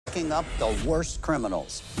locking up the worst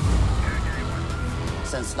criminals.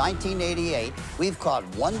 Since 1988, we've caught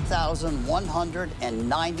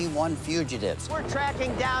 1,191 fugitives. We're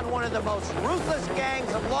tracking down one of the most ruthless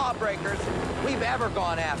gangs of lawbreakers we've ever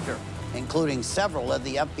gone after, including several of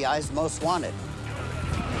the FBI's most wanted.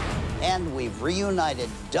 And we've reunited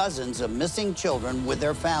dozens of missing children with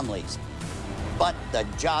their families. But the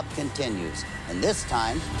job continues, and this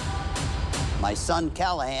time, my son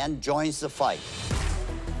Callahan joins the fight.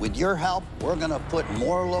 With your help, we're gonna put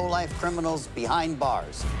more low-life criminals behind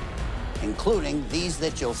bars, including these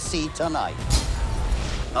that you'll see tonight.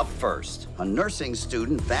 Up first, a nursing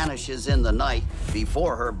student vanishes in the night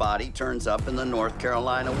before her body turns up in the North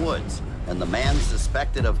Carolina woods, and the man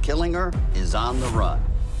suspected of killing her is on the run.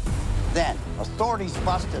 Then, authorities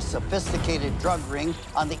bust a sophisticated drug ring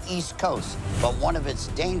on the East Coast, but one of its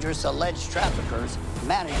dangerous alleged traffickers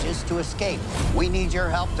manages to escape. We need your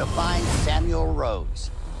help to find Samuel Rhodes.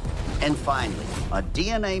 And finally, a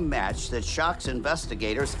DNA match that shocks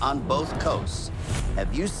investigators on both coasts.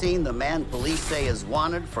 Have you seen the man police say is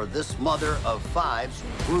wanted for this mother of five's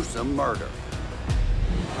gruesome murder?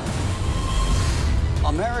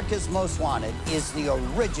 America's Most Wanted is the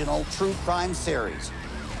original true crime series.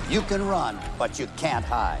 You can run, but you can't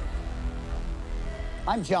hide.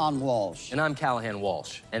 I'm John Walsh. And I'm Callahan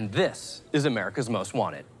Walsh. And this is America's Most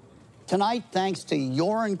Wanted. Tonight, thanks to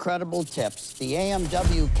your incredible tips, the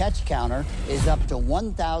AMW catch counter is up to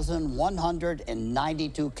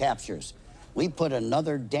 1,192 captures. We put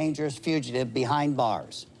another dangerous fugitive behind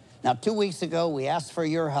bars. Now, 2 weeks ago, we asked for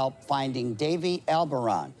your help finding Davy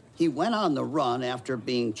Albaran. He went on the run after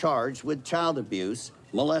being charged with child abuse,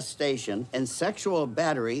 molestation, and sexual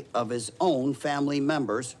battery of his own family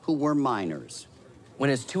members who were minors. When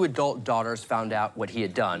his two adult daughters found out what he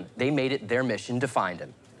had done, they made it their mission to find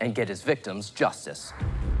him and get his victims justice.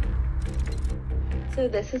 So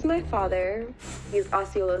this is my father. He's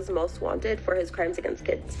Osceola's most wanted for his crimes against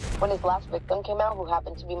kids. When his last victim came out, who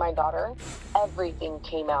happened to be my daughter, everything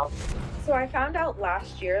came out. So I found out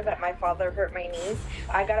last year that my father hurt my niece.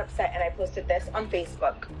 I got upset and I posted this on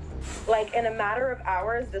Facebook. Like, in a matter of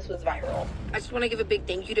hours, this was viral. I just want to give a big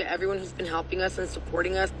thank you to everyone who's been helping us and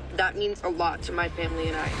supporting us. That means a lot to my family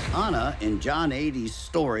and I. Anna and John Ady's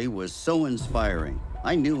story was so inspiring.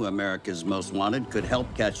 I knew America's Most Wanted could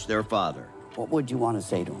help catch their father. What would you want to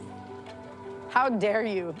say to him? How dare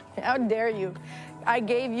you? How dare you? I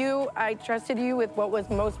trusted you with what was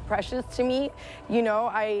most precious to me. You know,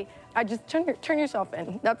 I just turn yourself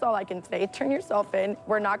in. That's all I can say. Turn yourself in.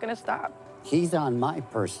 We're not going to stop. He's on my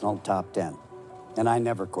personal top 10, and I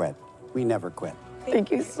never quit. We never quit. Thank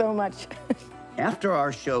you so much. After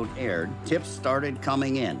our show aired, tips started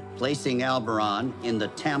coming in, placing Albaran in the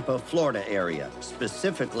Tampa, Florida area,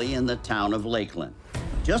 specifically in the town of Lakeland.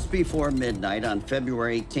 Just before midnight on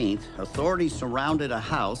February 18th, authorities surrounded a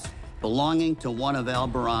house belonging to one of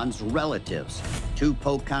Albaran's relatives. Two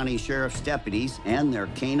Polk County Sheriff's deputies and their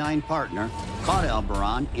canine partner caught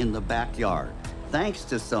Albaran in the backyard. Thanks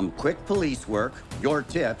to some quick police work, your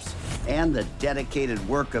tips, and the dedicated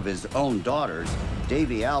work of his own daughters,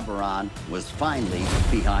 Davy Albaran was finally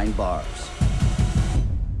behind bars.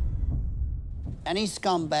 Any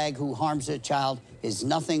scumbag who harms a child is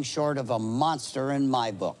nothing short of a monster in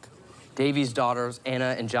my book. Davy's daughters,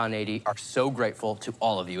 Anna and John Ady, are so grateful to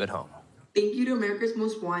all of you at home. Thank you to America's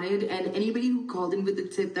Most Wanted and anybody who called in with the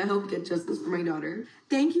tip that helped get justice for my daughter.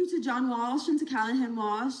 Thank you to John Walsh and to Callahan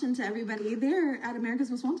Walsh and to everybody there at America's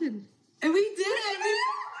Most Wanted. And we did it!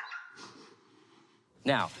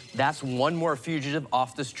 Now, that's one more fugitive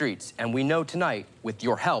off the streets, and we know tonight, with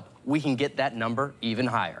your help, we can get that number even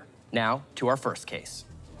higher. Now, to our first case.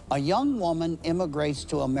 A young woman immigrates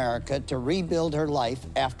to America to rebuild her life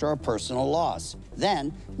after a personal loss,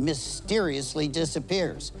 then mysteriously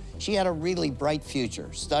disappears. She had a really bright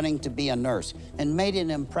future, studying to be a nurse, and made an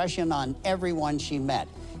impression on everyone she met,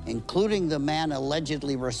 including the man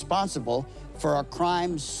allegedly responsible for a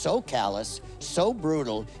crime so callous, so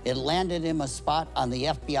brutal, it landed him a spot on the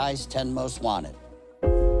FBI's 10 Most Wanted.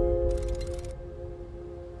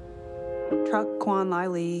 Truck Quan Lai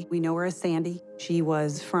Lee, we know her as Sandy. She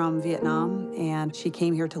was from Vietnam, and she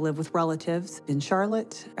came here to live with relatives in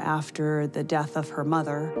Charlotte after the death of her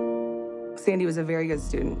mother. Sandy was a very good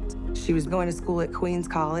student. She was going to school at Queens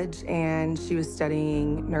College, and she was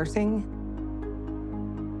studying nursing.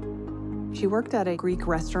 She worked at a Greek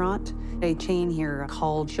restaurant, a chain here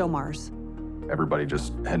called Shomar's. Everybody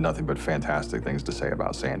just had nothing but fantastic things to say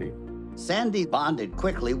about Sandy. Sandy bonded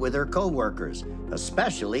quickly with her co-workers,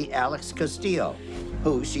 especially Alex Castillo,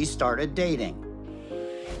 who she started dating.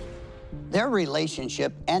 Their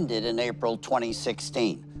relationship ended in April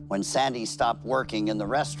 2016, when Sandy stopped working in the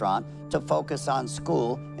restaurant to focus on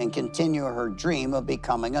school and continue her dream of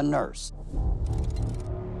becoming a nurse.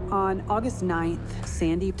 On August 9th,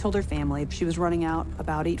 Sandy told her family she was running out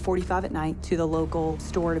about 8:45 at night to the local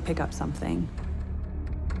store to pick up something.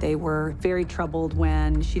 They were very troubled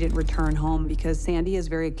when she didn't return home because Sandy is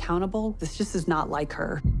very accountable. This just is not like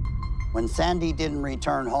her. When Sandy didn't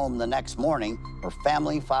return home the next morning, her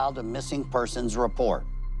family filed a missing persons report.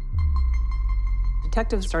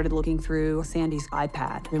 Detectives started looking through Sandy's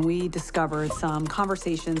iPad, and we discovered some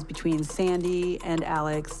conversations between Sandy and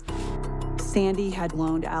Alex. Sandy had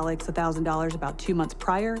loaned Alex $1,000 about 2 months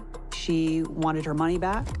prior. She wanted her money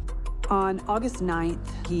back. On August 9th,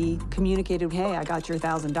 he communicated, hey, I got your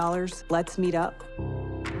 $1,000. Let's meet up.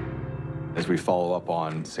 As we follow up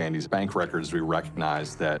on Sandy's bank records, we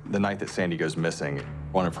recognize that the night that Sandy goes missing,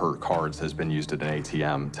 one of her cards has been used at an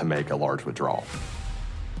ATM to make a large withdrawal.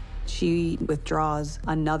 She withdraws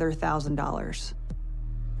another $1,000.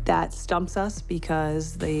 That stumps us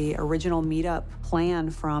because the original meetup plan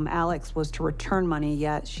from Alex was to return money,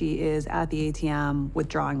 yet she is at the ATM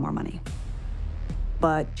withdrawing more money.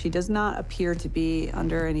 But she does not appear to be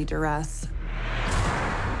under any duress.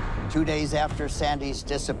 2 days after Sandy's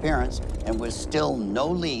disappearance, and with still no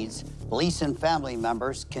leads, police and family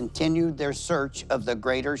members continued their search of the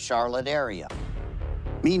greater Charlotte area.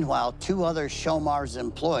 Meanwhile, 2 other Shomar's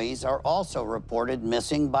employees are also reported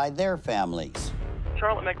missing by their families.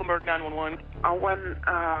 Charlotte Mecklenburg 911. Aguan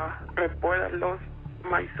report a los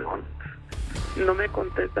my son. No me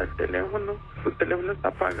contesta el teléfono. Su teléfono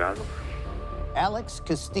está apagado. Alex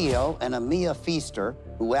Castillo and Amia Feaster,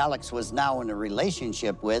 who Alex was now in a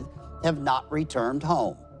relationship with, have not returned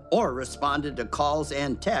home or responded to calls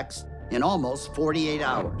and texts in almost 48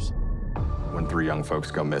 hours. When 3 young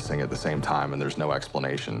folks go missing at the same time and there's no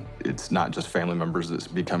explanation, it's not just family members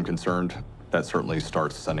that become concerned. That certainly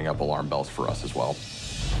starts sending up alarm bells for us as well.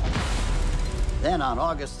 Then on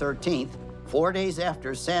August 13th, 4 days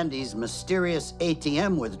after Sandy's mysterious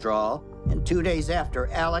ATM withdrawal and 2 days after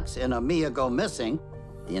Alex and Amia go missing,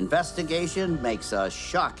 the investigation makes a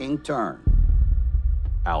shocking turn.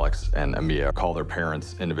 Alex and Amia call their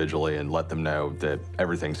parents individually and let them know that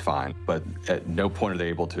everything's fine, but at no point are they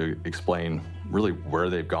able to explain really where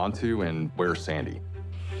they've gone to and where's Sandy.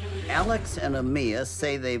 Alex and Amia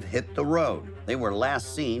say they've hit the road. They were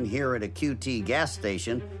last seen here at a QT gas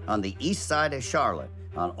station on the east side of Charlotte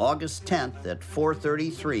on August 10th at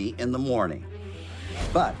 4:33 in the morning.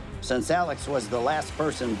 But since Alex was the last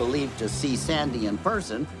person believed to see Sandy in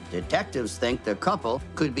person, detectives think the couple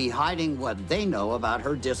could be hiding what they know about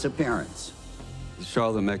her disappearance. The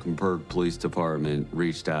Charlotte Mecklenburg Police Department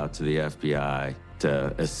reached out to the FBI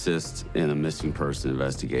to assist in a missing person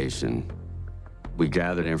investigation. We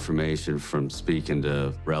gathered information from speaking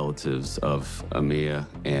to relatives of Amia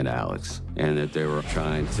and Alex, and that they were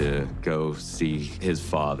trying to go see his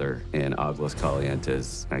father in Aguas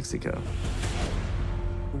Calientes, Mexico.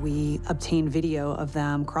 We obtained video of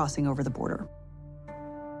them crossing over the border.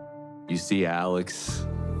 You see Alex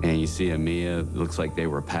and you see Amia. It looks like they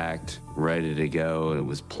were packed, ready to go. It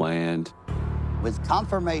was planned. With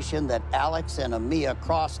confirmation that Alex and Amia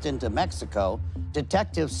crossed into Mexico,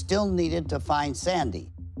 detectives still needed to find Sandy.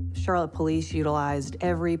 Charlotte police utilized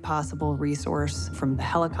every possible resource, from the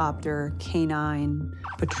helicopter, canine,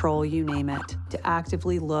 patrol, you name it, to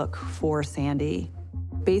actively look for Sandy.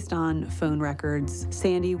 Based on phone records,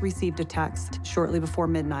 Sandy received a text shortly before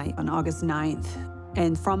midnight on August 9th.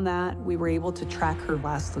 And from that, we were able to track her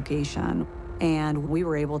last location. And we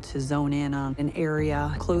were able to zone in on an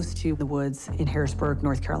area close to the woods in Harrisburg,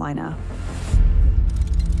 North Carolina.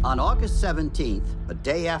 On August 17th, a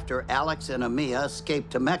day after Alex and Amia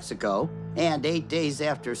escaped to Mexico, and 8 days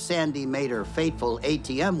after Sandy made her fateful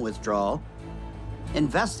ATM withdrawal,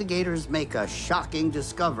 investigators make a shocking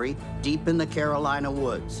discovery deep in the Carolina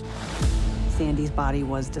woods. Sandy's body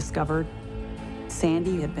was discovered.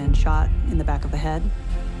 Sandy had been shot in the back of the head.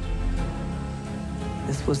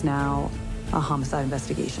 This was now a homicide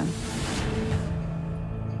investigation.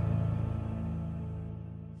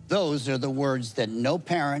 Those are the words that no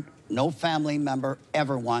parent, no family member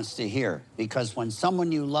ever wants to hear, because when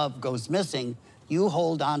someone you love goes missing, you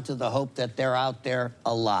hold on to the hope that they're out there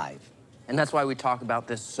alive. And that's why we talk about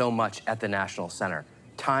this so much at the National Center.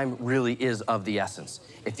 Time really is of the essence.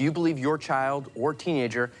 If you believe your child or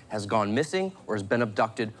teenager has gone missing or has been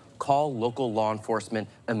abducted, call local law enforcement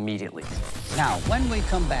immediately. Now, when we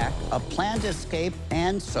come back, a planned escape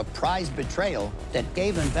and surprise betrayal that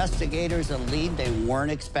gave investigators a lead they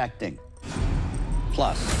weren't expecting.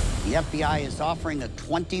 Plus, the FBI is offering a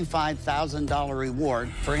 $25,000 reward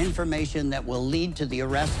for information that will lead to the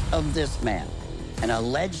arrest of this man. an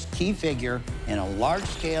alleged key figure in a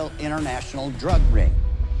large-scale international drug ring.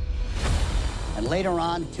 And later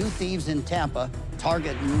on, two thieves in Tampa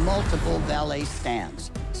target multiple valet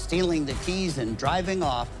stands, stealing the keys and driving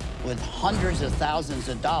off with hundreds of thousands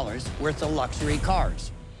of dollars worth of luxury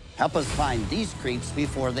cars. Help us find these creeps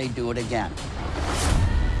before they do it again.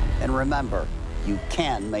 And remember, you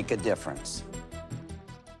can make a difference.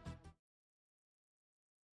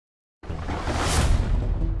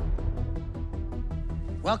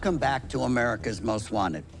 Welcome back to America's Most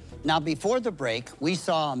Wanted. Now, before the break, we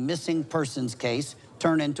saw a missing persons case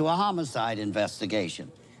turn into a homicide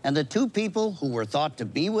investigation. And the two people who were thought to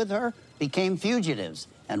be with her became fugitives,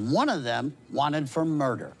 and one of them wanted for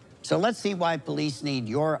murder. So let's see why police need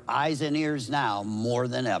your eyes and ears now more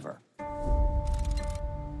than ever.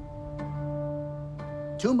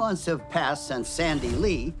 2 months have passed since Sandy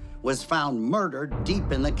Lee was found murdered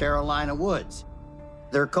deep in the Carolina woods.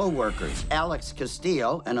 Their co-workers, Alex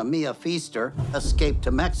Castillo and Amia Feaster, escaped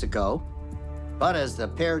to Mexico. But as the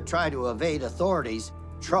pair try to evade authorities,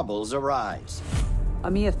 troubles arise.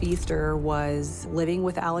 Amia Feaster was living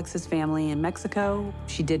with Alex's family in Mexico.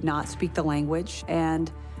 She did not speak the language,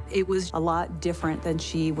 and it was a lot different than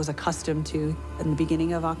she was accustomed to. In the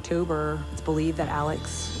beginning of October, it's believed that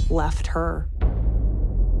Alex left her.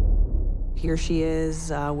 Here she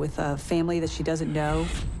is with a family that she doesn't know,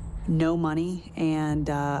 no money, and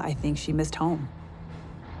I think she missed home.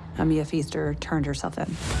 Amia Feaster turned herself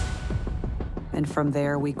in. And from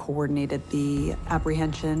there, we coordinated the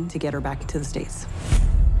apprehension to get her back to the States.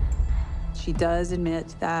 She does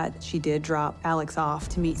admit that she did drop Alex off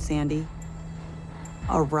to meet Sandy.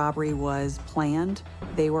 A robbery was planned.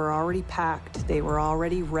 They were already packed. They were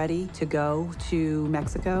already ready to go to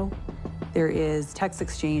Mexico. There is text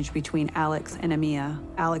exchange between Alex and Amia.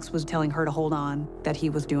 Alex was telling her to hold on, that he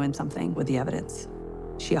was doing something with the evidence.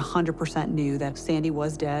 She 100% knew that Sandy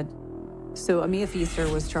was dead. So Amia Feaster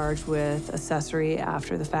was charged with accessory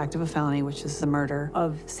after the fact of a felony, which is the murder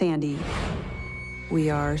of Sandy. We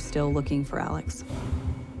are still looking for Alex.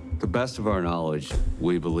 To the best of our knowledge,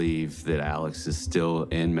 we believe that Alex is still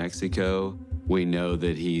in Mexico. We know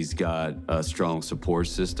that he's got a strong support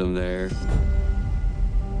system there.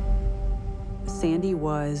 Sandy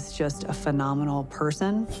was just a phenomenal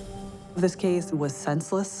person. This case was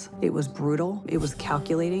senseless, it was brutal, it was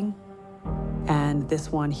calculating. And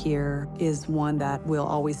this one here is one that will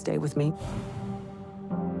always stay with me.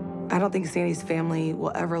 I don't think Sandy's family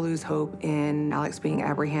will ever lose hope in Alex being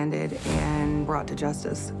apprehended and brought to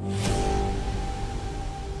justice.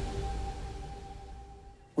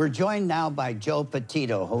 We're joined now by Joe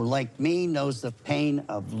Petito, who, like me, knows the pain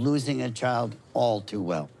of losing a child all too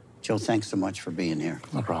well. Joe, thanks so much for being here.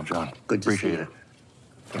 No problem, John. Good to Appreciate see you. it.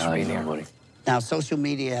 Thanks for being here, buddy. Now, social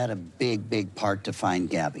media had a big part to find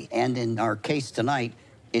Gabby. And in our case tonight,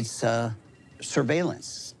 it's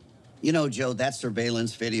surveillance. You know, Joe, that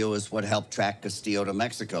surveillance video is what helped track Castillo to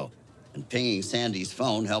Mexico. And pinging Sandy's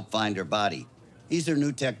phone helped find her body. These are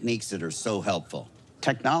new techniques that are so helpful.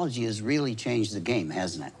 Technology has really changed the game,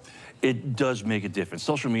 hasn't it? It does make a difference.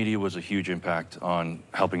 Social media was a huge impact on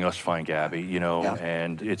helping us find Gabby, you know,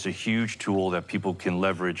 and it's a huge tool that people can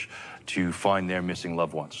leverage to find their missing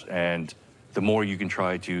loved ones. And the more you can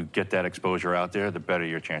try to get that exposure out there, the better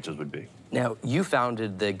your chances would be. Now, you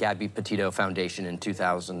founded the Gabby Petito Foundation in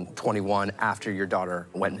 2021 after your daughter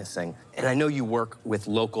went missing. And I know you work with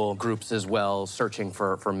local groups as well, searching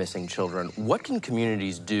for missing children. What can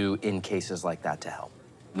communities do in cases like that to help?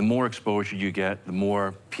 The more exposure you get, the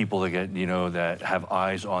more people that get, you know, that have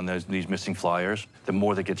eyes on these missing flyers, the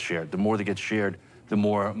more that gets shared. The more that gets shared, the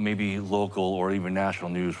more maybe local or even national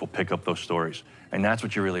news will pick up those stories. And that's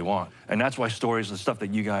what you really want. And that's why stories and stuff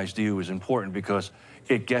that you guys do is important, because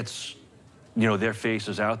it gets, you know, their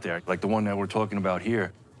faces out there. Like the one that we're talking about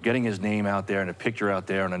here, getting his name out there and a picture out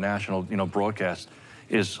there on a national, you know, broadcast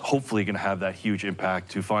is hopefully going to have that huge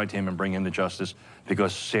impact to find him and bring him to justice,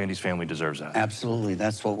 because Sandy's family deserves that. Absolutely,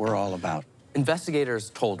 that's what we're all about. Investigators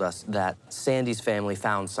told us that Sandy's family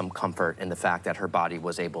found some comfort in the fact that her body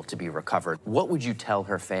was able to be recovered. What would you tell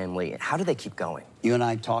her family? How do they keep going? You and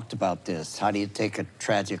I talked about this. How do you take a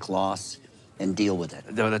tragic loss and deal with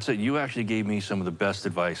it? No, that's it. You actually gave me some of the best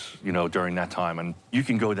advice, you know, during that time. And you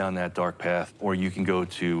can go down that dark path, or you can go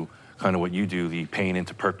to kind of what you do, the pain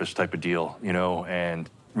into purpose type of deal, you know, and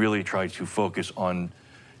really try to focus on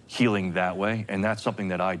healing that way. And that's something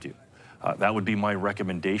that I do. That would be my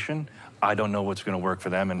recommendation. I don't know what's going to work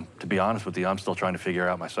for them, and to be honest with you, I'm still trying to figure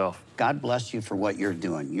out myself. God bless you for what you're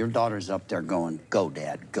doing. Your daughter's up there going, go,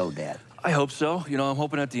 Dad, go, Dad. I hope so. You know, I'm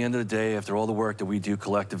hoping at the end of the day, after all the work that we do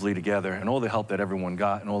collectively together and all the help that everyone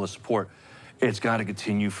got and all the support, It's got to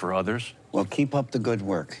continue for others. Well, keep up the good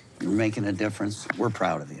work. You're making a difference. We're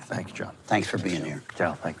proud of you. Thank you, John. Thanks for being here.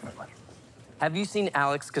 John, thank you very much. Have you seen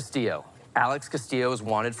Alex Castillo? Alex Castillo is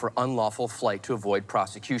wanted for unlawful flight to avoid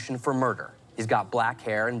prosecution for murder. He's got black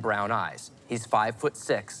hair and brown eyes. He's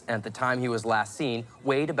 5'6", and at the time he was last seen,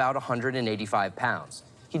 weighed about 185 pounds.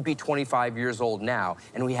 He'd be 25 years old now,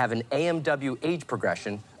 and we have an AMW age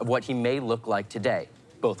progression of what he may look like today,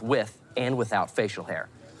 both with and without facial hair.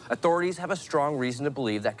 Authorities have a strong reason to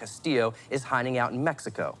believe that Castillo is hiding out in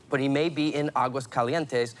Mexico, but he may be in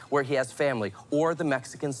Aguascalientes, where he has family, or the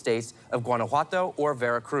Mexican states of Guanajuato or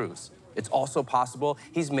Veracruz. It's also possible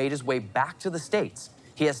he's made his way back to the States.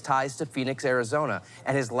 He has ties to Phoenix, Arizona,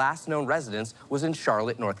 and his last known residence was in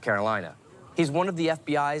Charlotte, North Carolina. He's one of the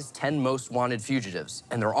FBI's 10 most wanted fugitives,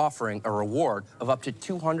 and they're offering a reward of up to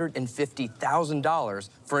 $250,000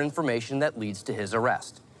 for information that leads to his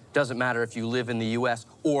arrest. Doesn't matter if you live in the U.S.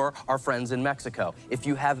 or are friends in Mexico. If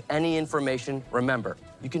you have any information, remember,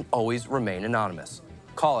 you can always remain anonymous.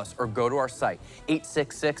 Call us or go to our site,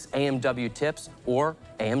 866-AMW-TIPS or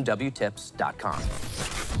amwtips.com.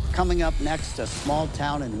 Coming up next, a small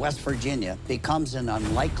town in West Virginia becomes an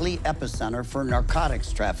unlikely epicenter for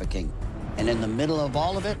narcotics trafficking. And in the middle of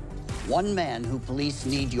all of it, one man who police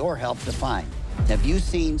need your help to find. Have you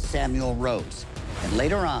seen Samuel Rose? And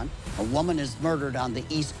later on, a woman is murdered on the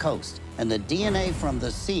East Coast, and the DNA from the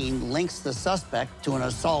scene links the suspect to an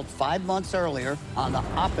assault 5 months earlier on the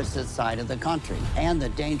opposite side of the country. And the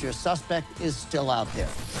dangerous suspect is still out there.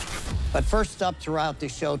 But first up throughout the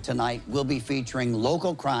show tonight, we'll be featuring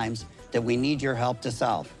local crimes that we need your help to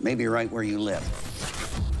solve, maybe right where you live.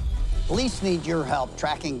 Police need your help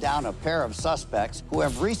tracking down a pair of suspects who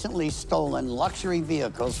have recently stolen luxury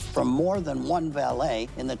vehicles from more than one valet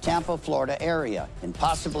in the Tampa, Florida area, in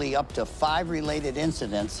possibly up to 5 related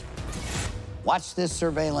incidents. Watch this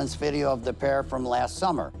surveillance video of the pair from last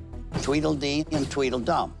summer, Tweedledee and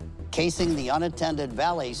Tweedledum, casing the unattended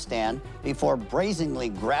valet stand before brazenly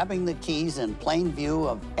grabbing the keys in plain view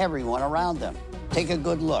of everyone around them. Take a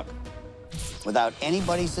good look. Without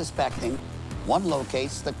anybody suspecting, one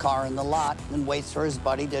locates the car in the lot and waits for his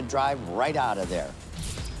buddy to drive right out of there.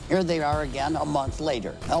 Here they are again a month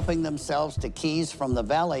later, helping themselves to keys from the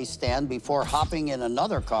valet stand before hopping in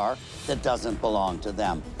another car that doesn't belong to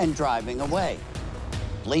them and driving away.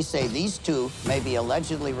 Police say these two may be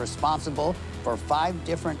allegedly responsible for 5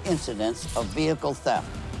 different incidents of vehicle theft,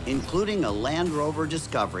 including a Land Rover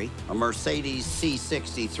Discovery, a Mercedes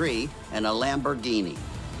C63, and a Lamborghini.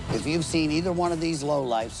 If you've seen either one of these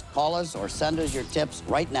lowlifes, call us or send us your tips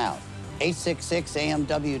right now.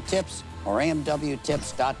 866-AMW-TIPS or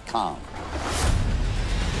amwtips.com.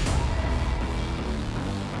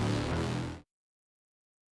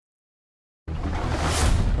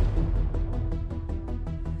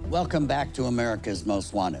 Welcome back to America's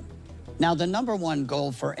Most Wanted. Now, the #1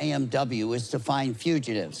 goal for AMW is to find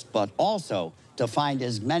fugitives, but also to find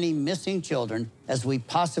as many missing children as we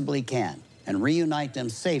possibly can and reunite them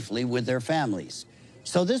safely with their families.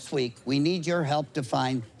 So this week, we need your help to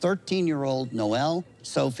find 13-year-old Noelle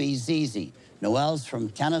Sophie Zizi. Noelle's from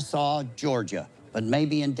Kennesaw, Georgia, but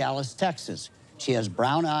maybe in Dallas, Texas. She has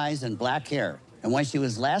brown eyes and black hair, and when she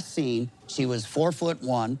was last seen, she was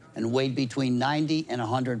 4'1" and weighed between 90 and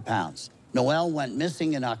 100 pounds. Noelle went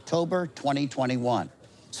missing in October 2021.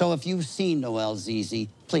 So if you've seen Noelle Zizi,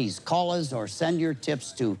 please call us or send your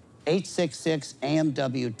tips to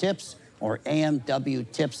 866-AMW-TIPS or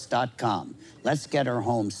amwtips.com. Let's get her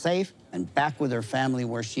home safe and back with her family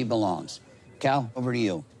where she belongs. Cal, over to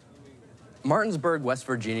you. Martinsburg, West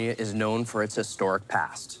Virginia is known for its historic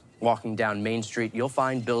past. Walking down Main Street, you'll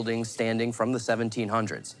find buildings standing from the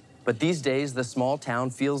 1700s. But these days, the small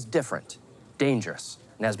town feels different, dangerous,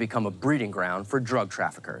 and has become a breeding ground for drug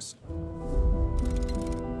traffickers.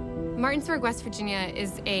 Martinsburg, West Virginia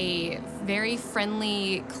is a very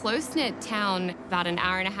friendly, close-knit town, about an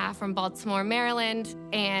hour and a half from Baltimore, Maryland,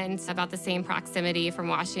 and about the same proximity from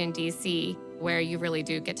Washington, D.C., where you really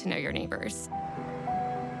do get to know your neighbors.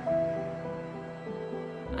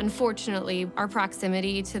 Unfortunately, our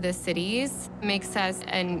proximity to the cities makes us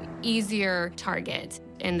an easier target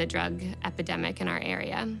in the drug epidemic in our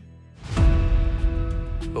area.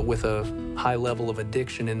 But with a high level of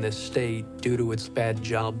addiction in this state due to its bad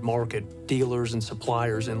job market, dealers and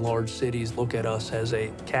suppliers in large cities look at us as a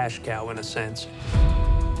cash cow in a sense.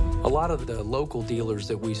 A lot of the local dealers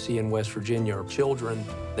that we see in West Virginia are children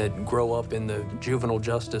that grow up in the juvenile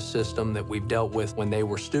justice system that we've dealt with when they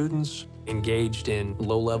were students, engaged in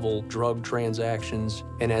low-level drug transactions,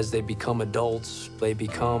 and as they become adults, they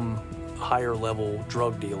become higher-level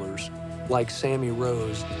drug dealers, like Sammy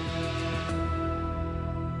Rose.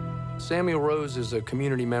 Samuel Rose is a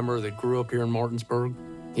community member that grew up here in Martinsburg.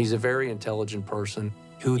 He's a very intelligent person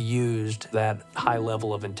who used that high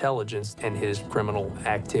level of intelligence in his criminal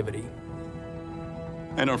activity.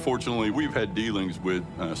 And unfortunately, we've had dealings with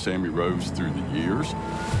Sammy Rose through the years.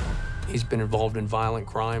 He's been involved in violent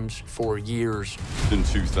crimes for years. In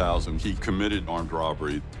 2000, he committed armed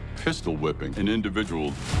robbery, pistol whipping an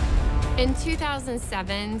individual. In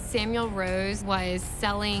 2007, Samuel Rose was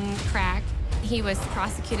selling crack. He was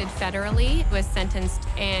prosecuted federally, was sentenced,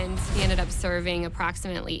 and he ended up serving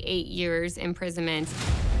approximately 8 years imprisonment.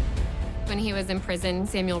 When he was in prison,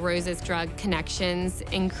 Samuel Rose's drug connections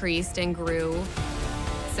increased and grew.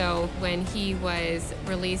 So when he was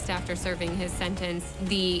released after serving his sentence,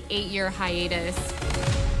 the 8-year hiatus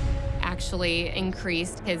actually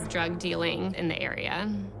increased his drug dealing in the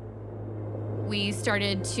area. We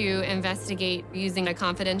started to investigate using a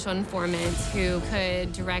confidential informant who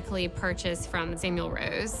could directly purchase from Samuel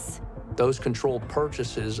Rose. Those controlled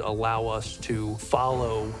purchases allow us to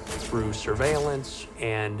follow through surveillance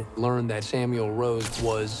and learn that Samuel Rose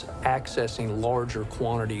was accessing larger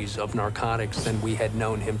quantities of narcotics than we had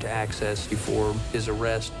known him to access before his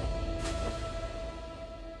arrest.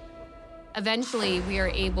 Eventually, we are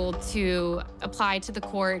able to apply to the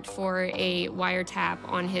court for a wiretap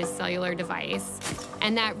on his cellular device.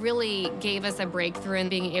 And that really gave us a breakthrough in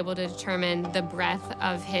being able to determine the breadth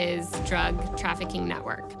of his drug trafficking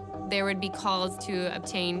network. There would be calls to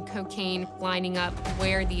obtain cocaine, lining up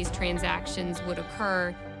where these transactions would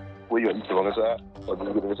occur. Where you still on the side? Or did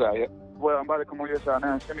you get on the side yet? Well, I'm about to come on your side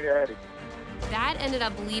now. Send me the attic. That ended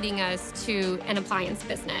up leading us to an appliance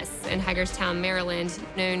business in Hagerstown, Maryland,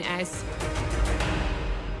 known as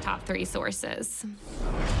Top 3 Sources.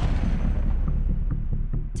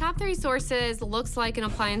 Top 3 Sources looks like an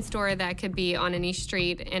appliance store that could be on any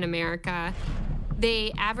street in America.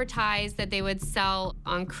 They advertised that they would sell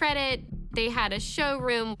on credit, they had a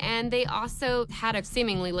showroom, and they also had a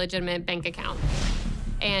seemingly legitimate bank account.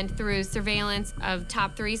 And through surveillance of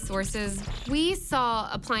Top 3 Sources, we saw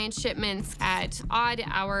appliance shipments at odd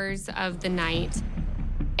hours of the night.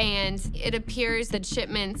 And it appears that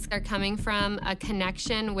shipments are coming from a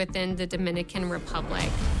connection within the Dominican Republic.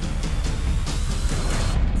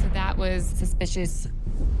 So that was suspicious.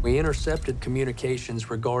 We intercepted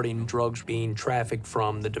communications regarding drugs being trafficked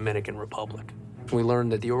from the Dominican Republic. We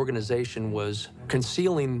learned that the organization was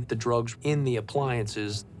concealing the drugs in the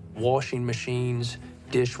appliances, washing machines,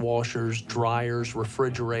 dishwashers, dryers,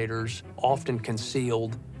 refrigerators, often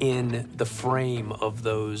concealed in the frame of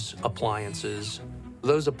those appliances.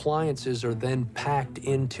 Those appliances are then packed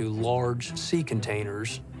into large sea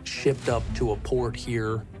containers, shipped up to a port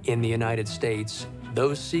here in the United States.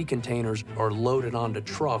 Those sea containers are loaded onto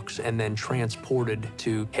trucks and then transported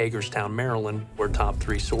to Hagerstown, Maryland, where Top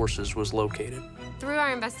 3 Sources was located. Through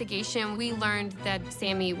our investigation, we learned that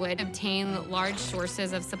Sammy would obtain large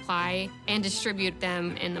sources of supply and distribute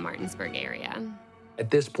them in the Martinsburg area.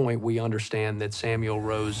 At this point, we understand that Samuel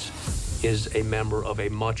Rose is a member of a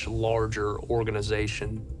much larger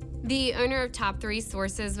organization. The owner of Top 3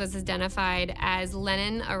 Sources was identified as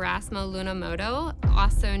Lenin Erasmo Lunamoto,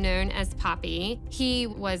 also known as Poppy. He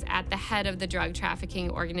was at the head of the drug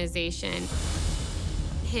trafficking organization.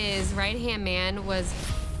 His right-hand man was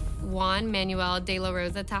Juan Manuel de la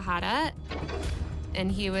Rosa Tejada,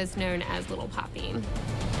 and he was known as Little Poppy.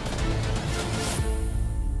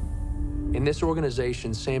 In this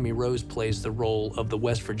organization, Sammy Rose plays the role of the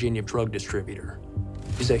West Virginia drug distributor.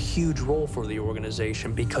 It's a huge role for the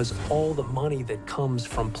organization because all the money that comes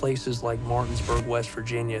from places like Martinsburg, West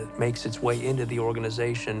Virginia, makes its way into the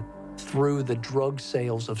organization through the drug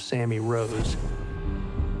sales of Sammy Rose.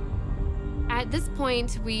 At this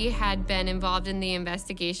point, we had been involved in the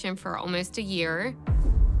investigation for almost a year.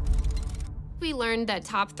 We learned that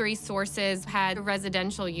Top 3 Sources had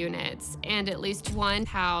residential units, and at least one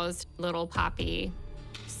housed Little Poppy.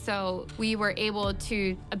 So we were able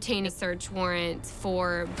to obtain a search warrant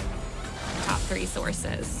for Top 3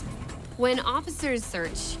 Sources. When officers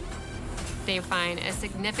search, they find a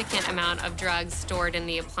significant amount of drugs stored in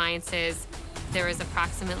the appliances. There was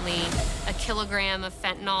approximately 1 kilogram of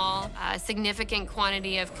fentanyl, a significant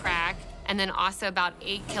quantity of crack, and then also about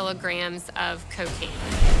 8 kilograms of cocaine.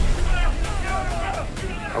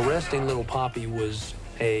 Arresting Little Poppy was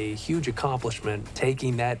a huge accomplishment.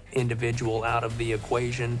 Taking that individual out of the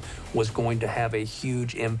equation was going to have a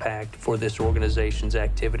huge impact for this organization's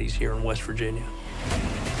activities here in West Virginia.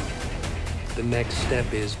 The next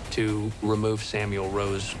step is to remove Samuel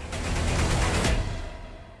Rose.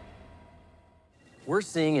 We're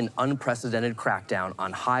seeing an unprecedented crackdown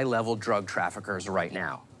on high-level drug traffickers right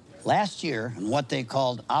now. Last year, in what they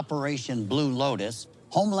called Operation Blue Lotus,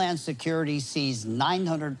 Homeland Security seized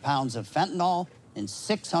 900 pounds of fentanyl and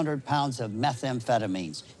 600 pounds of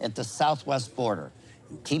methamphetamines at the southwest border.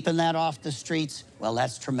 And keeping that off the streets, well,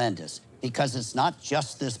 that's tremendous, because it's not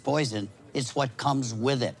just this poison, it's what comes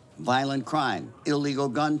with it. Violent crime, illegal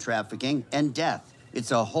gun trafficking, and death.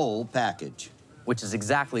 It's a whole package. Which is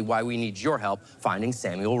exactly why we need your help finding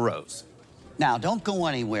Samuel Rose. Now, don't go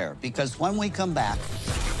anywhere, because when we come back,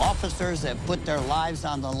 officers have put their lives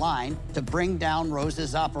on the line to bring down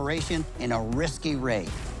Rose's operation in a risky raid.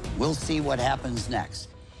 We'll see what happens next.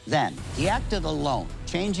 Then, he acted alone,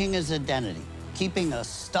 changing his identity, keeping a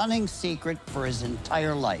stunning secret for his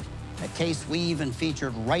entire life. A case we even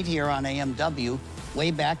featured right here on AMW way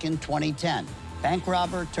back in 2010. Bank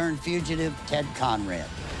robber turned fugitive Ted Conrad.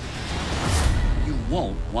 You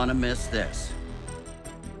won't want to miss this.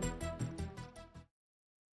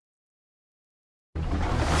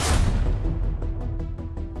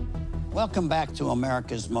 Welcome back to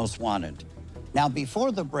America's Most Wanted. Now,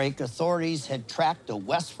 before the break, authorities had tracked a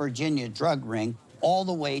West Virginia drug ring all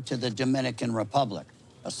the way to the Dominican Republic,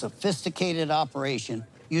 a sophisticated operation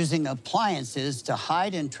using appliances to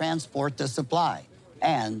hide and transport the supply.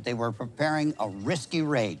 And they were preparing a risky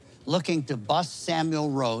raid, looking to bust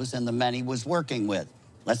Samuel Rose and the men he was working with.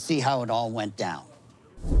 Let's see how it all went down.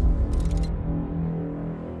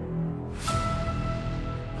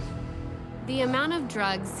 The amount of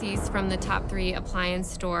drugs seized from the top 3 appliance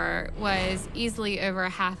store was easily over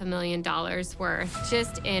 $500,000 worth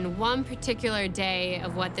just in one particular day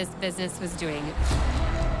of what this business was doing.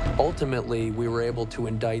 Ultimately, we were able to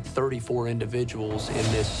indict 34 individuals in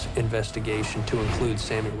this investigation, to include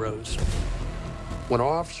Sammy Rose. When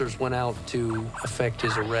our officers went out to effect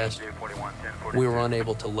his arrest, we were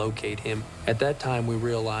unable to locate him. At that time, we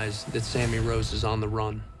realized that Sammy Rose is on the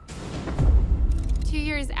run. 2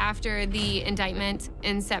 years after the indictment,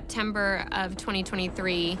 in September of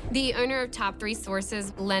 2023, the owner of Top 3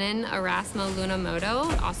 Sources, Lennon Erasmo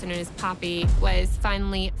Lunamoto, also known as Poppy, was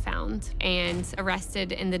finally found and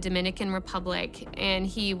arrested in the Dominican Republic, and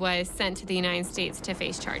he was sent to the United States to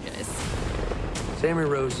face charges. Sammy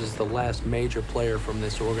Rose is the last major player from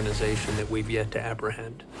this organization that we've yet to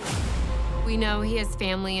apprehend. We know he has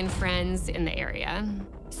family and friends in the area,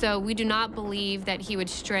 so we do not believe that he would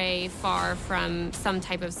stray far from some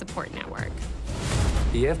type of support network.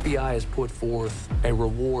 The FBI has put forth a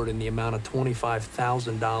reward in the amount of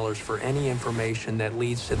 $25,000 for any information that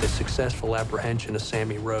leads to the successful apprehension of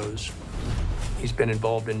Sammy Rose. He's been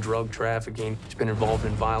involved in drug trafficking. He's been involved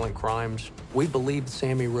in violent crimes. We believe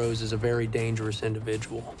Sammy Rose is a very dangerous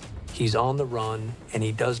individual. He's on the run, and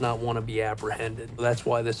he does not want to be apprehended. That's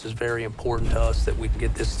why this is very important to us, that we can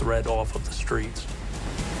get this threat off of the streets.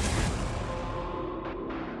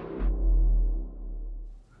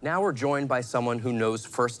 Now we're joined by someone who knows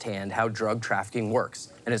firsthand how drug trafficking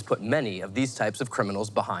works and has put many of these types of criminals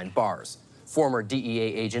behind bars. Former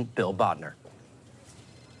DEA agent Bill Bodner.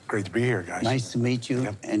 Great to be here, guys. Nice to meet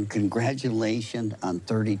you, and congratulations on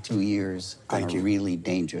 32 years on a really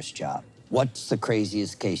dangerous job. What's the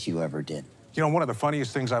craziest case you ever did? You know, one of the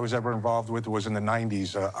funniest things I was ever involved with was in the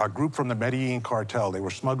 90s. A group from the Medellin cartel, they were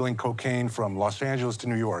smuggling cocaine from Los Angeles to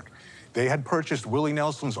New York. They had purchased Willie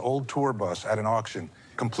Nelson's old tour bus at an auction,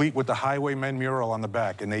 complete with the Highwaymen mural on the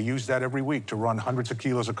back, and they used that every week to run hundreds of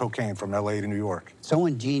kilos of cocaine from LA to New York. So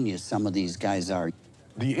ingenious some of these guys are.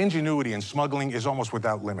 The ingenuity in smuggling is almost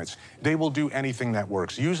without limits. They will do anything that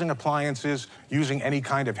works. Using appliances, using any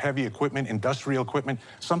kind of heavy equipment, industrial equipment,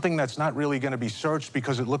 something that's not really going to be searched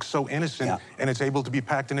because it looks so innocent, and it's able to be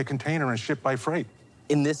packed in a container and shipped by freight.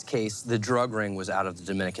 In this case, the drug ring was out of the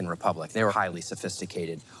Dominican Republic. They were highly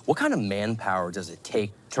sophisticated. What kind of manpower does it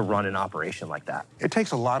take to run an operation like that? It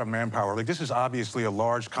takes a lot of manpower. Like, this is obviously a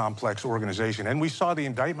large, complex organization, and we saw the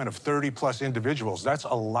indictment of 30-plus individuals. That's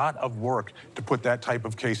a lot of work to put that type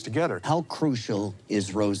of case together. How crucial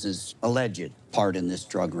is Rose's alleged part in this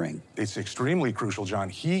drug ring? It's extremely crucial, John.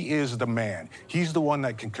 He is the man. He's the one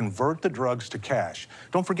that can convert the drugs to cash.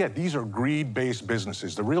 Don't forget, these are greed-based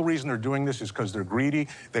businesses. The real reason they're doing this is because they're greedy.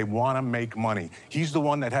 They want to make money. He's the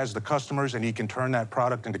one that has the customers, and he can turn that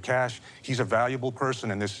product into cash. He's a valuable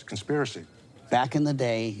person in this conspiracy. Back in the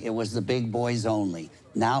day, it was the big boys only.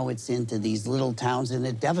 Now it's into these little towns, and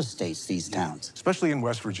it devastates these towns. Especially in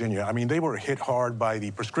West Virginia. I mean, they were hit hard by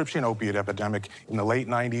the prescription opiate epidemic in the late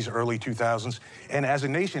 90s, early 2000s. And as a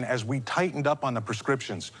nation, as we tightened up on the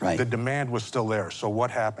prescriptions, the demand was still there. So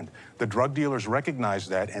what happened? The drug dealers recognized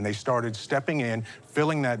that, and they started stepping in,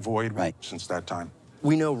 filling that void since that time.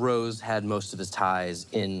 We know Rose had most of his ties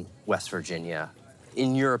in West Virginia.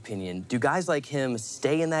 In your opinion, do guys like him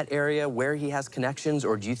stay in that area where he has connections,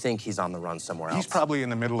 or do you think he's on the run somewhere else? He's probably in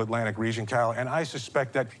the Middle Atlantic region, Cal, and I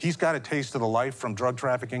suspect that he's got a taste of the life from drug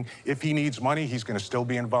trafficking. If he needs money, he's going to still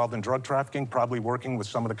be involved in drug trafficking, probably working with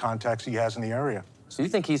some of the contacts he has in the area. So you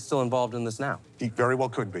think he's still involved in this now? He very well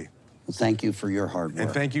could be. Well, thank you for your hard work. And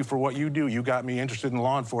thank you for what you do. You got me interested in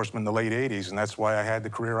law enforcement in the late 80s, and that's why I had the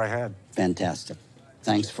career I had. Fantastic.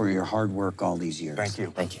 Thanks for your hard work all these years. Thank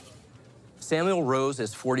you. Thank you. Samuel Rose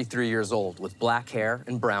is 43 years old with black hair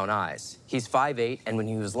and brown eyes. He's 5'8", and when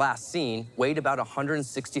he was last seen, weighed about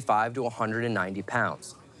 165 to 190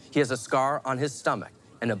 pounds. He has a scar on his stomach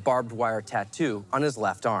and a barbed wire tattoo on his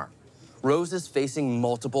left arm. Rose is facing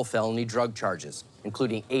multiple felony drug charges,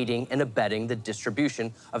 including aiding and abetting the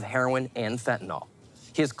distribution of heroin and fentanyl.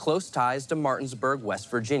 He has close ties to Martinsburg,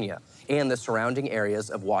 West Virginia, and the surrounding areas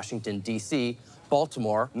of Washington, D.C.,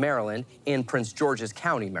 Baltimore, Maryland, and Prince George's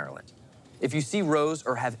County, Maryland. If you see Rose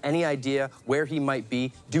or have any idea where he might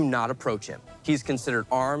be, do not approach him. He's considered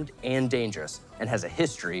armed and dangerous and has a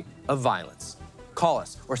history of violence. Call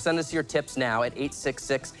us or send us your tips now at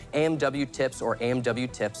 866-AMW-TIPS or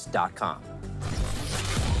amwtips.com.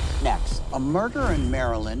 Next, a murder in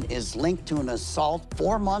Maryland is linked to an assault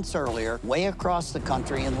 4 months earlier way across the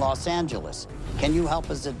country in Los Angeles. Can you help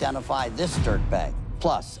us identify this dirtbag?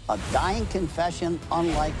 Plus, a dying confession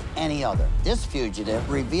unlike any other. This fugitive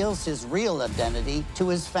reveals his real identity to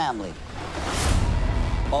his family.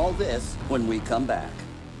 All this when we come back.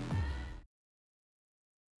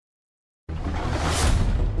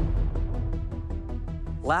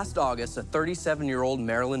 Last August, a 37-year-old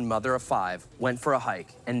Maryland mother of 5 went for a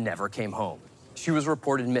hike and never came home. She was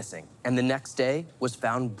reported missing, and the next day was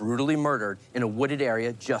found brutally murdered in a wooded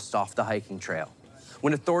area just off the hiking trail.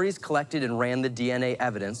 When authorities collected and ran the DNA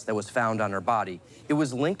evidence that was found on her body, it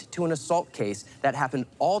was linked to an assault case that happened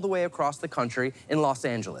all the way across the country in Los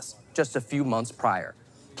Angeles just a few months prior.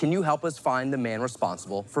 Can you help us find the man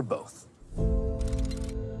responsible for both?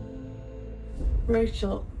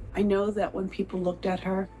 Rachel, I know that when people looked at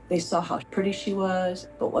her, they saw how pretty she was,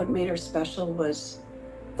 but what made her special was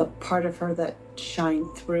the part of her that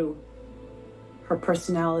shined through. Her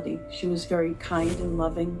personality. She was very kind and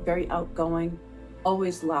loving, very outgoing,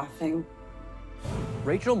 always laughing.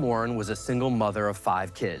 Rachel Morin was a single mother of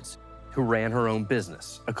 5 kids who ran her own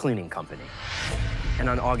business, a cleaning company. And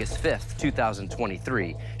on August 5th,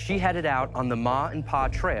 2023, she headed out on the Ma and Pa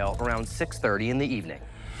Trail around 6:30 in the evening.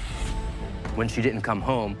 When she didn't come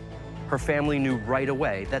home, her family knew right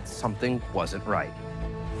away that something wasn't right.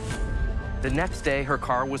 The next day, her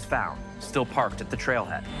car was found, still parked at the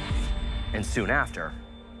trailhead. And soon after,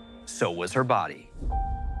 so was her body.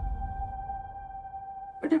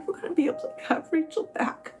 We're never going to be able to have Rachel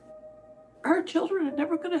back. Our children are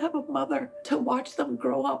never going to have a mother to watch them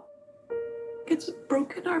grow up. It's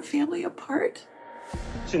broken our family apart.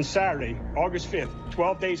 Since Saturday, August 5th,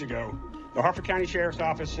 12 days ago, the Harford County Sheriff's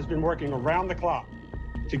Office has been working around the clock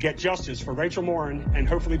to get justice for Rachel Morin and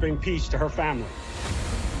hopefully bring peace to her family.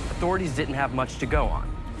 Authorities didn't have much to go on,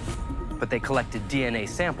 but they collected DNA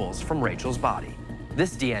samples from Rachel's body.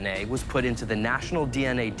 This DNA was put into the National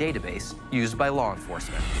DNA Database used by law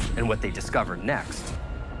enforcement, and what they discovered next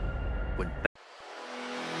would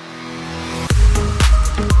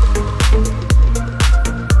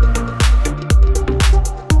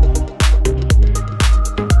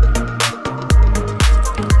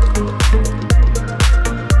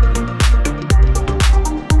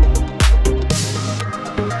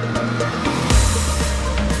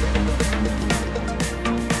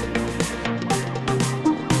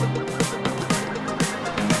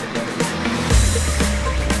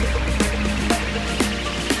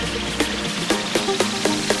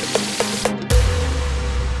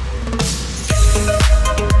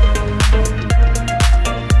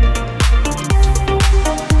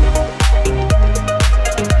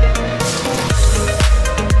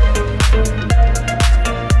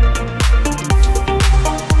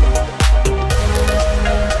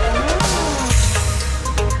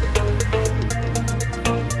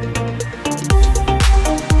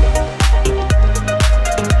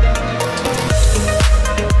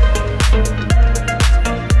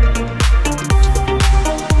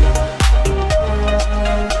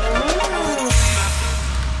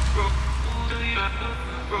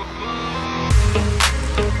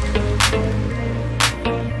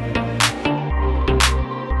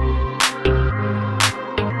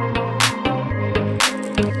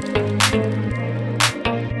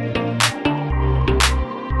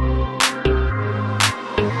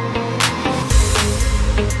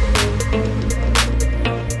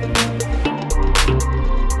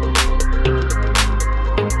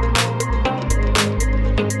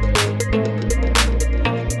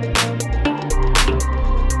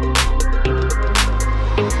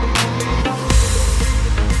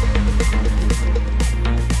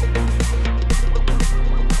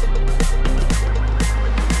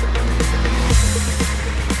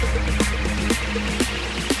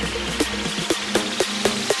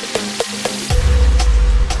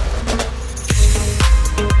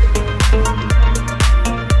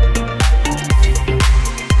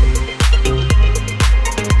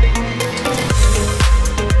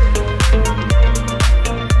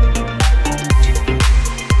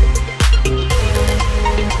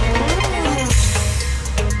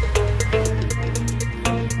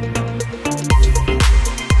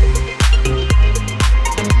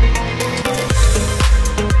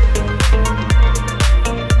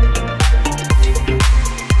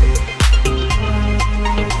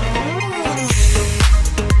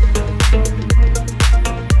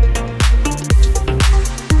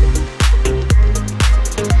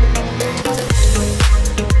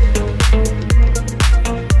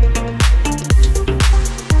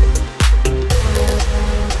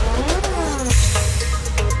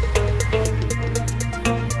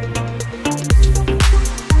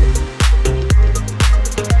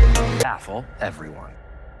baffle everyone.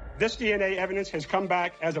 This DNA evidence has come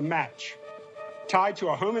back as a match, tied to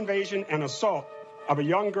a home invasion and assault of a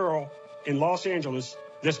young girl in Los Angeles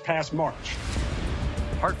this past March.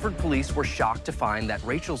 Hartford police were shocked to find that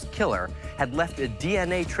Rachel's killer had left a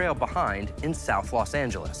DNA trail behind in South Los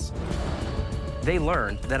Angeles. They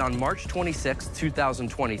learned that on March 26,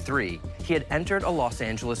 2023, he had entered a Los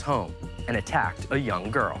Angeles home and attacked a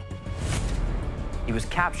young girl. He was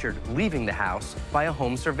captured leaving the house by a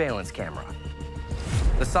home surveillance camera.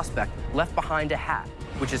 The suspect left behind a hat,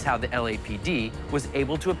 which is how the LAPD was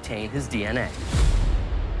able to obtain his DNA.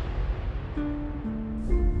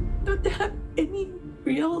 Not to have any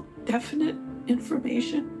real definite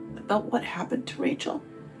information about what happened to Rachel.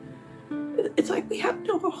 It's like we have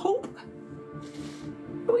no hope.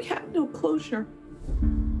 We have no closure.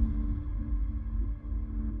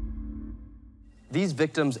 These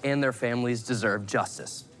victims and their families deserve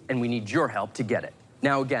justice, and we need your help to get it.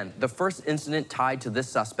 Now again, the first incident tied to this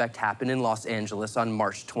suspect happened in Los Angeles on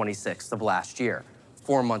March 26th of last year.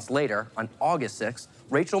 4 months later, on August 6th,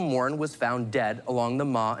 Rachel Morin was found dead along the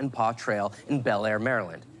Ma and Pa Trail in Bel Air,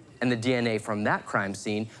 Maryland. And the DNA from that crime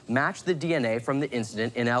scene matched the DNA from the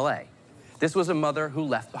incident in LA. This was a mother who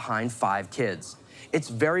left behind 5 kids. It's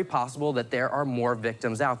very possible that there are more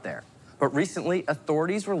victims out there. But recently,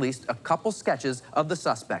 authorities released a couple sketches of the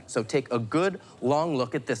suspect, so take a good, long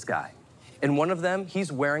look at this guy. In one of them,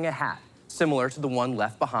 he's wearing a hat, similar to the one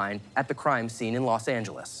left behind at the crime scene in Los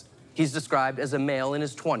Angeles. He's described as a male in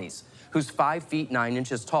his 20s, who's 5 feet 9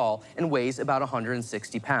 inches tall and weighs about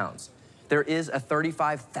 160 pounds. There is a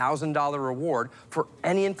 $35,000 reward for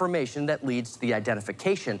any information that leads to the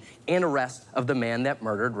identification and arrest of the man that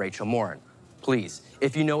murdered Rachel Morin. Please,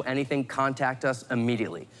 if you know anything, contact us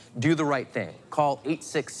immediately. Do the right thing. Call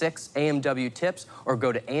 866-AMW-TIPS or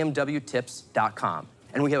go to amwtips.com.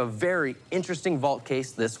 And we have a very interesting vault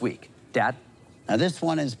case this week. Dad? Now, this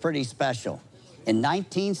one is pretty special. In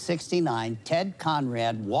 1969, Ted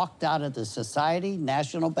Conrad walked out of the Society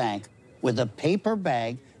National Bank with a paper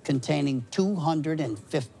bag containing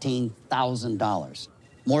 $215,000.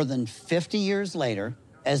 More than 50 years later,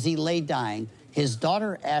 as he lay dying, his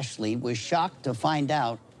daughter Ashley was shocked to find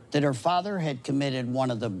out that her father had committed one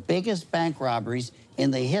of the biggest bank robberies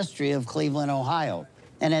in the history of Cleveland, Ohio,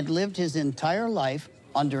 and had lived his entire life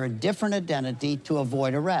under a different identity to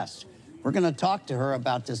avoid arrest. We're going to talk to her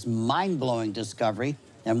about this mind-blowing discovery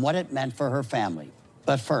and what it meant for her family.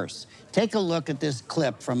 But first, take a look at this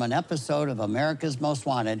clip from an episode of America's Most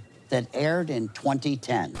Wanted that aired in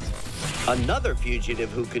 2010. Another fugitive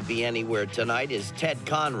who could be anywhere tonight is Ted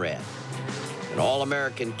Conrad. An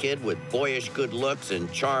all-American kid with boyish good looks and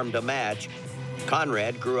charm to match,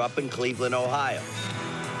 Conrad grew up in Cleveland, Ohio.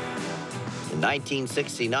 In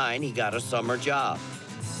 1969, he got a summer job.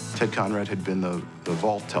 Ted Conrad had been the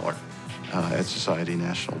vault teller at Society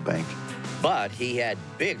National Bank. But he had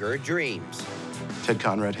bigger dreams. Ted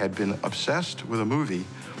Conrad had been obsessed with a movie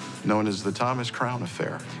known as the Thomas Crown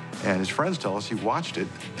Affair. And his friends tell us he watched it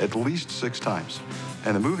at least 6 times.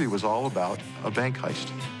 And the movie was all about a bank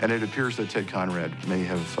heist. And it appears that Ted Conrad may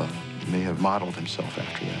have modeled himself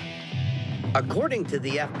after that. According to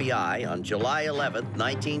the FBI, on July 11,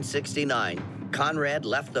 1969, Conrad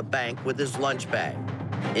left the bank with his lunch bag.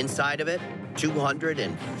 Inside of it,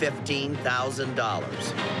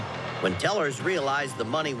 $215,000. When tellers realized the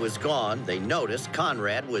money was gone, they noticed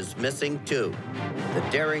Conrad was missing too. The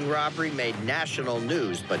daring robbery made national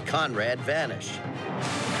news, but Conrad vanished.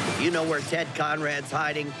 If you know where Ted Conrad's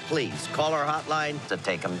hiding, please call our hotline to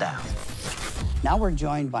take him down. Now we're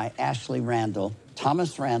joined by Ashley Randall,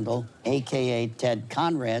 Thomas Randall, AKA Ted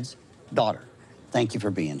Conrad's daughter. Thank you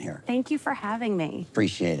for being here. Thank you for having me.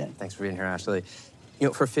 Appreciate it. Thanks for being here, Ashley. You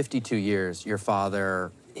know, for 52 years, your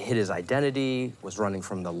father hid his identity, was running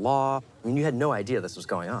from the law. I mean, you had no idea this was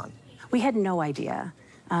going on. We had no idea.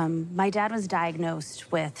 My dad was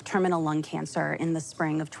diagnosed with terminal lung cancer in the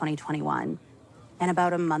spring of 2021. And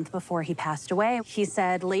about a month before he passed away, he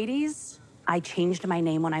said, "Ladies, I changed my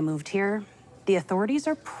name when I moved here. The authorities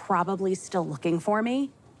are probably still looking for me."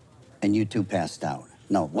 And you two passed out.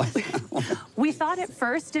 No, what? We thought at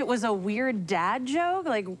first it was a weird dad joke,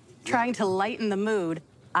 like trying to lighten the mood.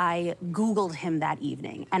 I Googled him that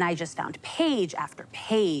evening, and I just found page after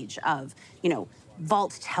page of,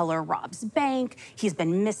 vault teller robs bank. He's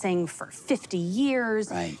been missing for 50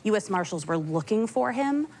 years. Right. U.S. Marshals were looking for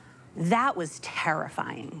him. That was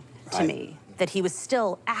terrifying to me, that he was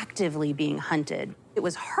still actively being hunted. It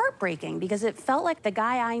was heartbreaking because it felt like the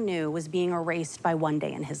guy I knew was being erased by one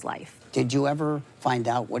day in his life. Did you ever find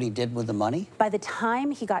out what he did with the money? By the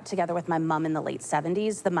time he got together with my mom in the late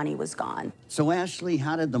 70s, the money was gone. So, Ashley,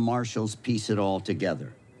 how did the marshals piece it all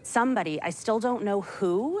together? Somebody, I still don't know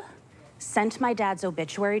who, sent my dad's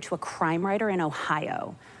obituary to a crime writer in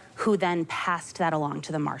Ohio, who then passed that along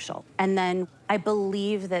to the marshal. And then I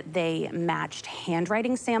believe that they matched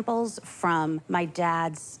handwriting samples from my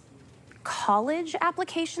dad's college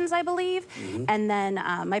applications, I believe. And then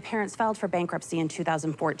my parents filed for bankruptcy in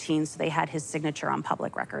 2014, so they had his signature on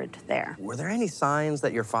public record there. Were there any signs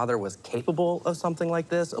that your father was capable of something like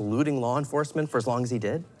this, eluding law enforcement for as long as he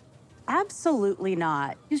did? Absolutely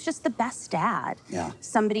not. He was just the best dad. Yeah.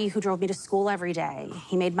 Somebody who drove me to school every day.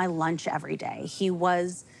 He made my lunch every day. He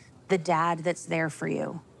was the dad that's there for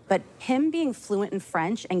you. But him being fluent in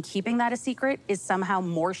French and keeping that a secret is somehow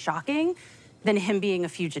more shocking than him being a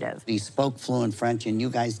fugitive. He spoke fluent French and you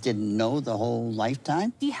guys didn't know the whole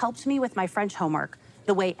lifetime? He helped me with my French homework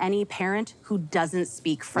the way any parent who doesn't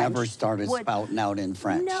speak French Never started spouting out in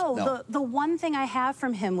French. No. The one thing I have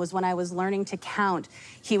from him was when I was learning to count,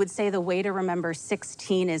 he would say the way to remember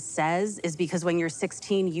 16 is because when you're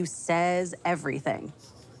 16, you says everything.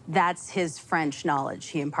 That's his French knowledge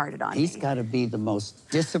he imparted on me. He's got to be the most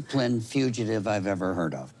disciplined fugitive I've ever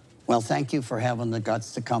heard of. Well, thank you for having the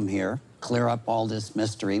guts to come here, clear up all this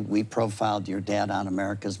mystery. We profiled your dad on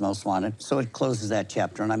America's Most Wanted, so it closes that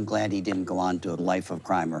chapter, and I'm glad he didn't go on to a life of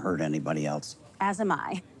crime or hurt anybody else. As am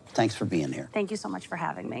I. Thanks for being here. Thank you so much for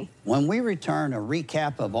having me. When we return, a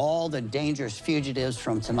recap of all the dangerous fugitives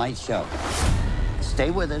from tonight's show.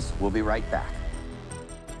 Stay with us. We'll be right back.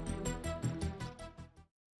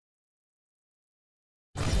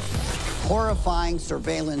 Horrifying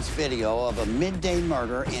surveillance video of a midday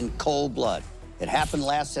murder in cold blood. It happened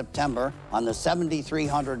last September on the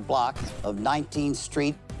 7300 block of 19th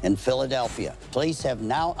Street in Philadelphia. Police have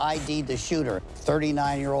now ID'd the shooter,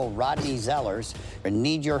 39-year-old Rodney Zellers, and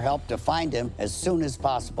need your help to find him as soon as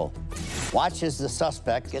possible. Watch as the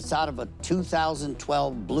suspect gets out of a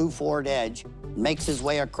 2012 blue Ford Edge, makes his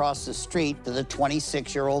way across the street to the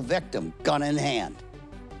 26-year-old victim, gun in hand.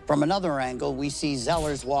 From another angle, we see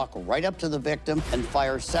Zellers walk right up to the victim and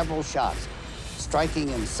fire several shots, striking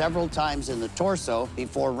him several times in the torso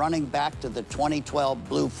before running back to the 2012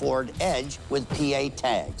 blue Ford Edge with PA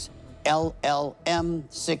tags, LLM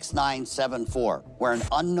 6974, where an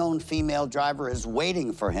unknown female driver is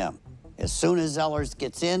waiting for him. As soon as Zellers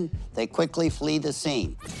gets in, they quickly flee the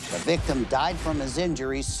scene. The victim died from his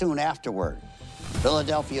injuries soon afterward.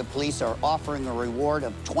 Philadelphia police are offering a reward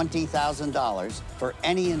of $20,000 for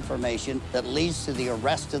any information that leads to the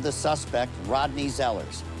arrest of the suspect, Rodney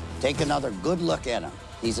Zellers. Take another good look at him.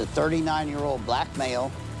 He's a 39-year-old black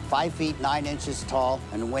male, 5 feet 9 inches tall,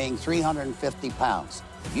 and weighing 350 pounds.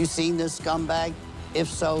 Have you seen this scumbag? If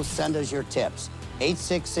so, send us your tips.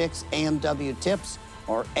 866-AMW-TIPS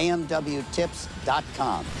or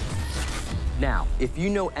amwtips.com. Now, if you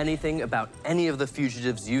know anything about any of the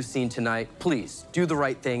fugitives you've seen tonight, please do the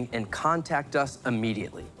right thing and contact us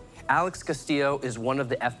immediately. Alex Castillo is one of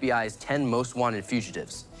the FBI's 10 most wanted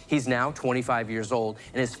fugitives. He's now 25 years old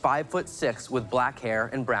and is 5'6" with black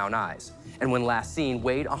hair and brown eyes, and when last seen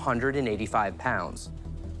weighed 185 pounds.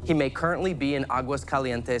 He may currently be in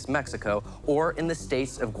Aguascalientes, Mexico, or in the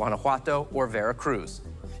states of Guanajuato or Veracruz.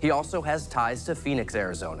 He also has ties to Phoenix,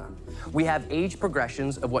 Arizona. We have age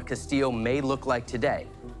progressions of what Castillo may look like today,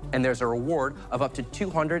 and there's a reward of up to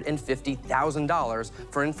 $250,000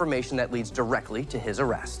 for information that leads directly to his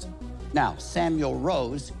arrest. Now, Samuel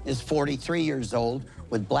Rose is 43 years old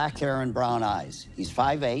with black hair and brown eyes. He's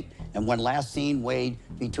 5'8", and when last seen weighed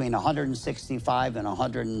between 165 and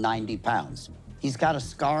 190 pounds. He's got a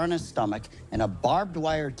scar on his stomach and a barbed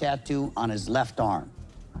wire tattoo on his left arm.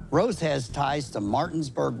 Rose has ties to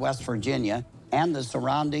Martinsburg, West Virginia, and the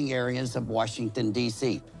surrounding areas of Washington,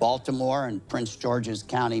 D.C., Baltimore, and Prince George's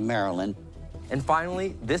County, Maryland. And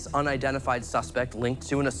finally, this unidentified suspect linked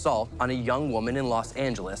to an assault on a young woman in Los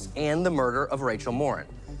Angeles and the murder of Rachel Morin.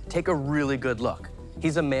 Take a really good look.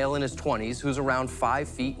 He's a male in his 20s who's around 5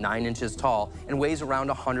 feet 9 inches tall and weighs around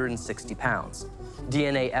 160 pounds.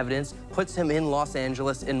 DNA evidence puts him in Los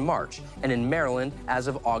Angeles in March and in Maryland as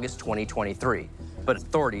of August 2023. But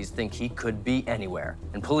authorities think he could be anywhere,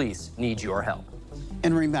 and police need your help.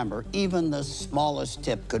 And remember, even the smallest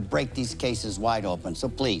tip could break these cases wide open, so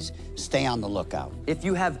please, stay on the lookout. If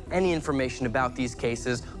you have any information about these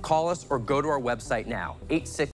cases, call us or go to our website now,